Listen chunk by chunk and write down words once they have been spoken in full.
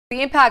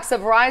The impacts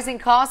of rising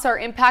costs are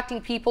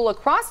impacting people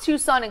across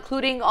Tucson,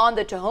 including on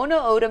the Tohono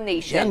O'odham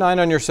Nation. Yeah, 9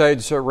 on your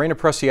side's Raymond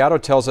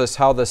Antone tells us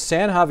how the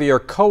San Xavier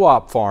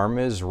Co-op Farm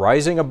is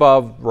rising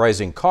above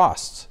rising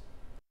costs.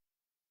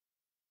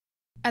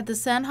 At the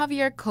San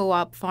Xavier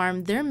Co-op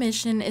Farm, their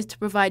mission is to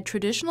provide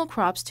traditional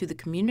crops to the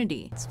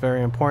community. It's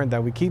very important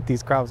that we keep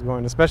these crops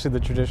going, especially the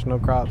traditional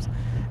crops,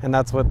 and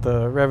that's what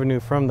the revenue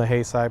from the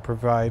hay side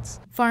provides.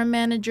 Farm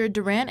manager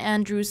Raymond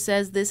Antone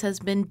says this has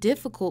been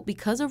difficult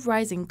because of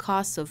rising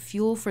costs of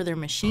fuel for their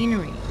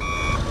machinery.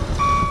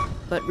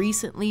 But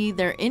recently,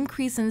 their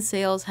increase in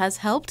sales has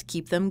helped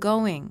keep them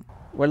going.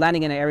 We're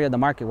landing in an area of the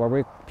market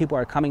where people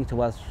are coming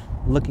to us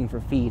looking for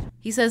feed.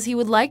 He says he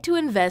would like to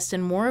invest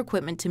in more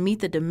equipment to meet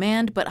the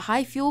demand, but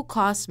high fuel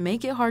costs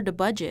make it hard to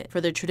budget. For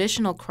the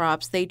traditional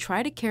crops, they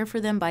try to care for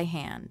them by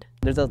hand.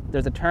 There's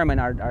a term in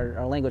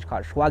our language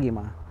called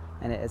shwagima,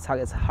 and it's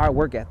hard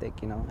work ethic,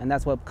 and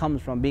that's what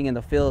comes from being in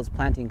the fields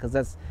planting, because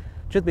that's,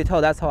 truth be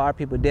told, that's how our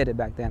people did it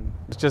back then.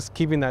 It's just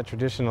keeping that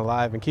tradition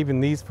alive and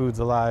keeping these foods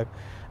alive.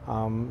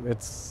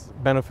 It's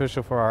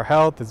beneficial for our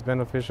health, it's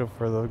beneficial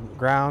for the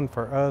ground,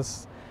 for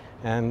us,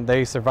 and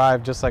they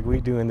survive just like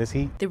we do in this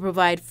heat. They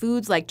provide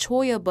foods like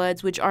cholla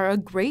buds, which are a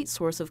great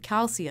source of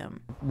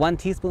calcium. 1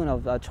 teaspoon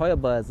of cholla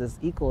buds is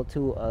equal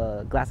to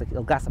a glass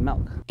of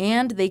milk.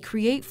 And they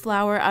create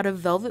flour out of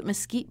velvet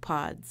mesquite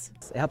pods.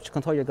 It helps you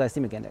control your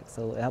glycemic index,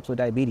 so it helps with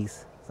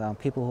diabetes. So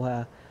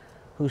people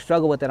who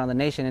struggle with it on the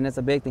nation, and it's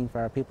a big thing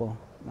for our people.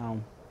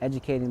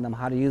 Educating them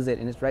how to use it,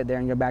 and it's right there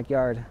in your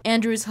backyard.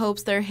 Andrews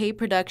hopes their hay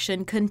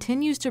production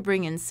continues to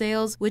bring in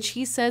sales, which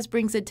he says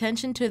brings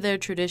attention to their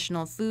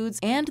traditional foods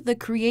and the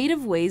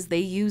creative ways they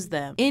use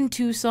them. In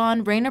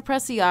Tucson, Raymond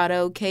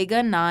Antone,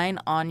 KGUN 9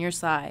 on your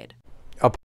side.